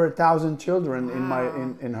delivered over 1,000 children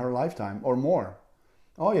in her lifetime or more.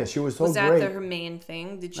 Oh yeah, she was so great. Was that her main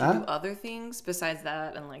thing? Did she do other things besides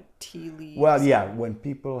that and like tea leaves? Well, yeah, when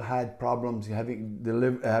people had problems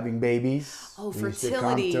having babies, oh,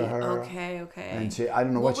 fertility. Used to come to her, okay. And I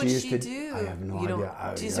don't know what she used to do. I have no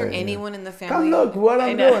idea. Is there anyone in the family? Come look what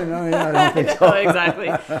I'm doing. I mean, I don't think so. Exactly.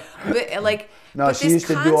 But like, no, she used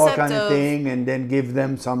to do all kind of thing and then give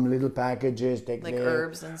them some little packages,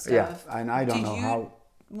 herbs and stuff. Yeah, and I don't know how.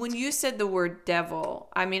 When you said the word devil,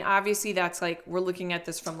 I mean, obviously that's like, we're looking at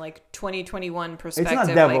this from like 2021 perspective. It's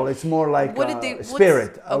not devil, it's more like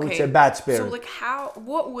spirit. I would say bad spirit. So like how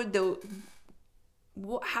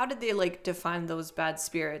did they like define those bad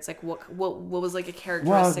spirits? Like what was like a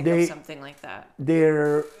characteristic of something like that?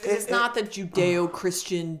 It's not the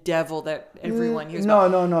Judeo-Christian devil that everyone hears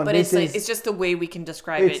about. No. But it's just the way we can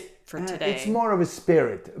describe it for today. It's more of a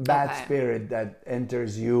spirit, bad spirit that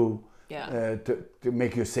enters you. Yeah. To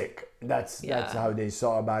make you sick. That's how they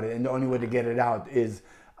saw about it. And the only way to get it out is,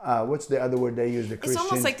 what's the other word they use? The Christians.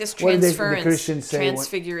 It's almost like this transference, the Christians say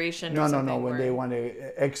transfiguration. No. When they want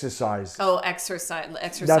to exercise. Oh, exercise.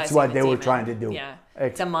 That's what they were trying to do. Yeah.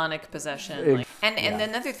 Demonic possession. And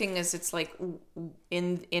another thing is, it's like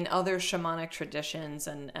in other shamanic traditions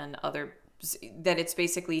and other, that it's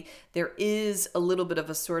basically, there is a little bit of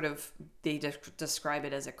a sort of, they describe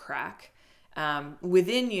it as a crack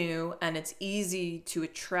within you, and it's easy to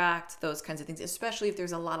attract those kinds of things, especially if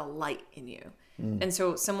there's a lot of light in you. And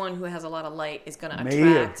so someone who has a lot of light is going to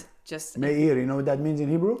attract just... Meir, you know what that means in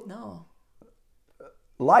Hebrew? No.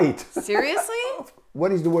 Light. Seriously?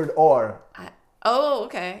 What is the word or?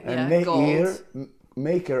 Okay. And yeah, Meir, gold.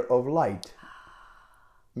 Maker of light.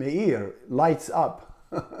 Meir, lights up.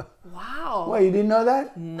 Wow. Well, you didn't know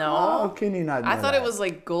that? No. How can you not know I thought that? it was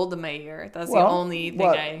like Golda Meir. That's the only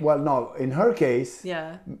thing Well, no. In her case,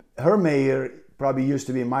 her Meir probably used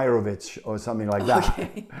to be Meirovich or something like that.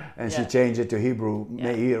 Okay. And she changed it to Hebrew,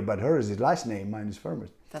 Meir, but hers is last name, mine is Firmus.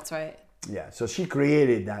 That's right. Yeah, so she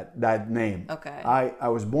created that name. Okay. I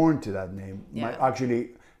was born to that name. Yeah. Actually,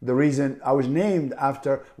 the reason I was named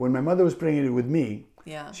after, when my mother was pregnant with me,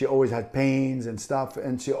 she always had pains and stuff,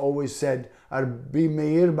 and she always said, Rabbi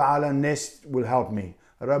Meir Ba'ala Nest will help me.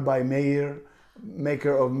 Rabbi Meir,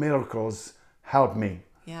 maker of miracles, help me.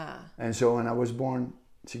 Yeah. And so when I was born,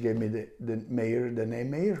 she gave me the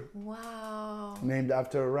name Meir. Wow. Named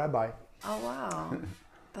after a rabbi. Oh, wow.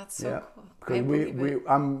 That's so cool. Because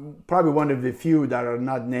I'm probably one of the few that are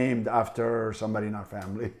not named after somebody in our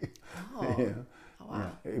family. Oh. Oh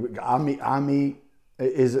wow. Yeah. Ami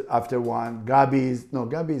is after one.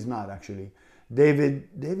 Gabi is not actually. David,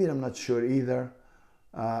 I'm not sure either.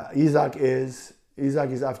 Isaac is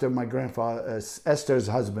after my grandfather, Esther's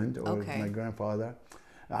husband, or my grandfather.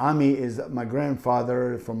 Ami is my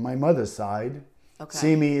grandfather from my mother's side. Okay.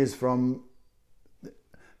 Simi is from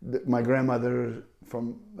my grandmother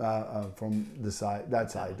from the side, that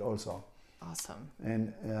side also. Awesome.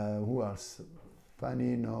 And who else?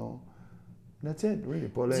 Fanny, no. That's it, really.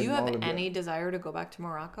 Do you have any desire to go back to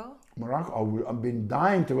Morocco? Morocco? Oh, I've been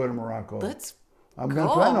dying to go to Morocco. I'm go. going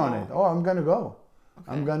to plan on it. Oh, I'm going to go.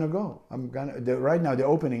 Okay. I'm going to go. Right now, they're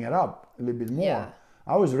opening it up a little bit more. Yeah.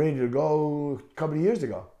 I was ready to go a couple of years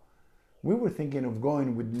ago. We were thinking of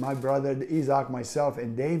going with my brother Isaac, myself,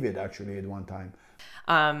 and David actually at one time.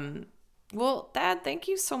 Well, Dad, thank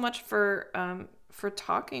you so much for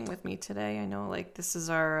talking with me today. I know like this is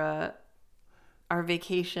our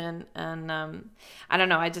vacation, and I don't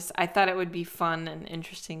know. I thought it would be fun and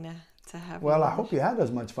interesting to have. Well, I hope you had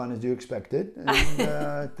as much fun as you expected,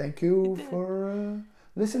 and thank you for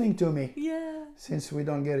listening to me. Yeah. Since we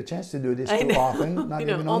don't get a chance to do this too often, not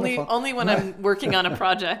even on the phone. Only when I'm working on a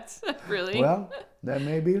project, really. Well, that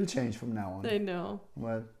maybe will change from now on. I know.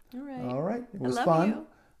 Well, all right. It was I love fun. You.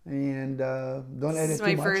 And don't edit too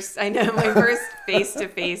much. My first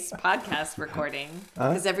face-to-face podcast recording,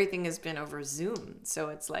 because everything has been over Zoom. So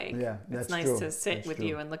it's like, it's nice to sit with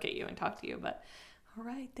you and look at you and talk to you. But all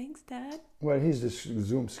right, thanks, Dad. Well, here's the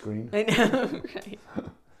Zoom screen. I know, right.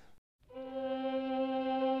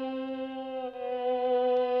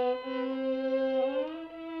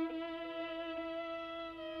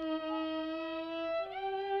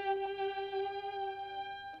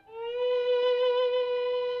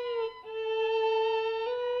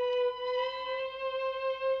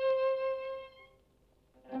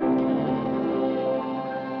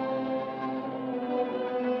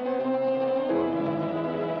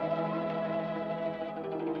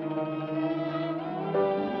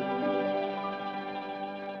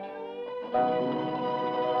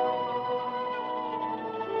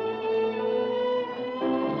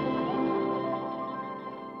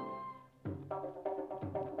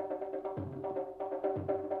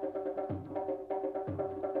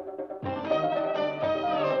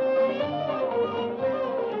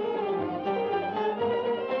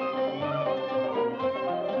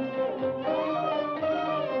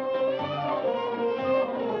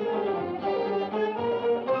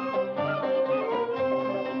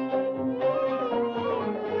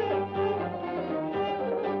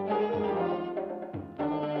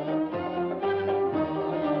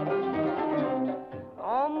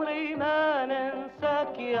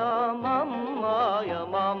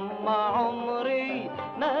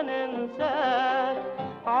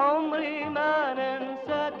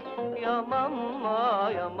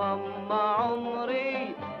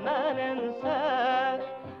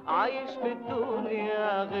 عايش في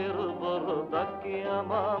الدنيا غير برضك يا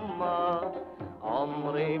ماما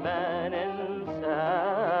عمري ما ننساك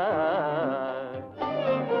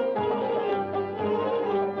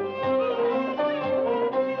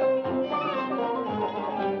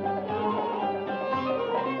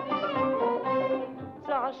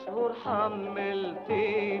تسع شهور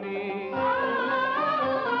حملتيني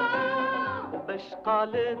وبشقى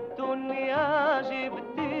للدنيا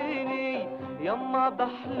جبتيني يما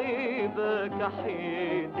بحليبك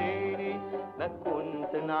حيديني ما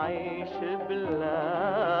كنت نعيش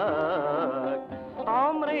بلاك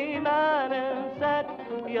عمري ما ننساك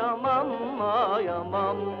يا ماما يا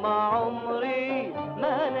ماما عمري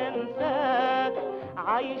ما ننساك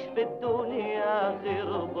عايش في الدنيا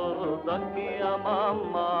غير برضك يا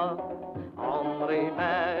ماما عمري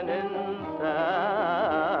ما ننساك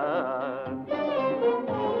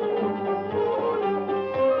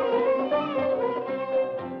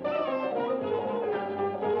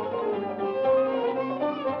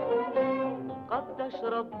قديش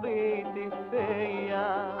ربيتي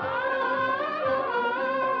فيا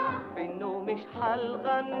في النوم مش حال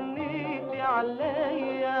غنيتي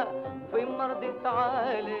عليا في مرضي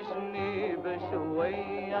تعالجني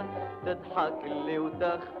بشوية تضحك لي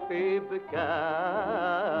وتخفي بكاك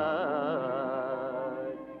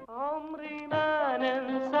عمري ما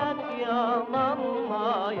ننساك يا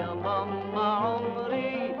ماما يا ماما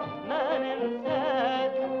عمري ما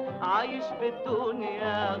ننساك عايش في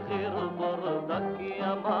الدنيا غير برضك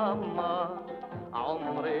يا ماما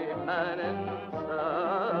عمري ما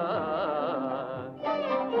ننساك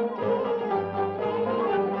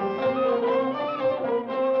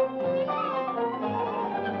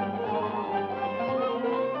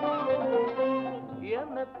يا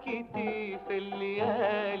ما بكيتي في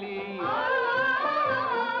الليالي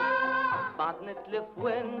بعد نتلف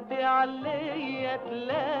وانت عليا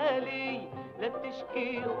تلالي لا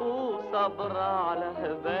تشكي وصبر على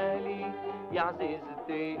هبالي يا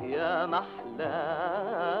عزيزتي يا محلاك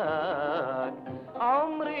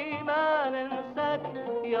عمري ما ننساك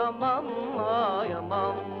يا ماما يا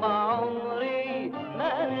ماما عمري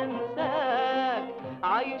ما ننساك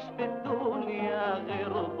عايش في الدنيا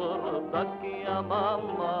غير برضك يا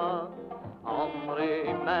ماما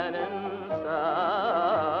عمري ما ننساك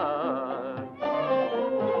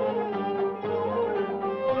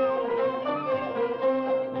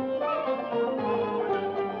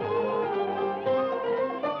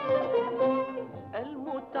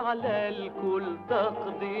على الكل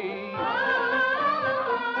تقضي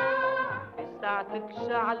ساعتك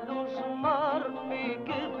شعل وشمر في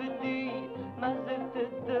كبدي ما زلت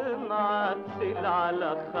الدمعة تسيل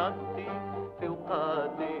على خدي في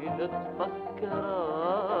وقاتي نتفكرك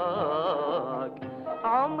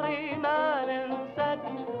عمري ما ننساك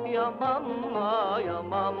يا ماما يا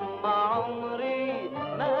ماما عمري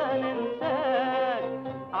ما ننساك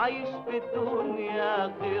عايش في الدنيا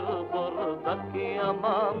غير غربتك يا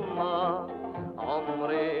ماما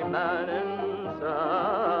عمري ما ننساك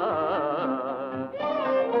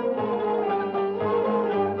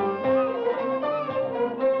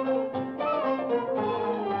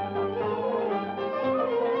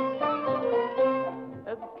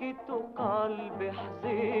بكيت وقلبي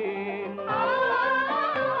حزين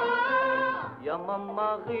يا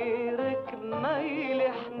ماما غيرك ما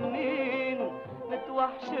يلحنين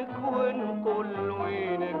نتوحشك ونقول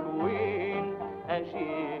وينك وين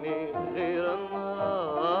أجيني غير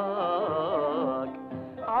نراك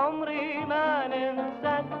عمري ما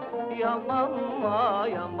ننساك يا ماما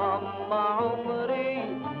يا ماما عمري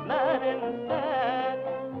ما ننساك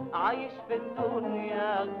عايش في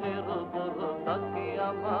الدنيا غير ضرتك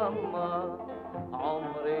يا ماما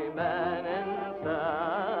عمري ما ننساك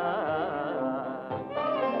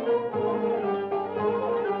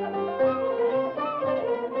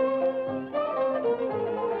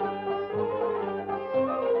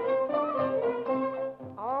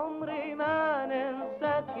عمري ما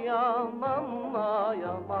ننساك يا ماما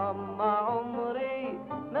يا ماما عمري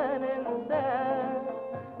ما ننساك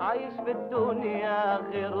عايش في الدنيا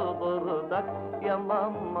غير برضك يا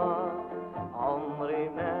ماما عمري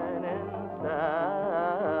ما ننساك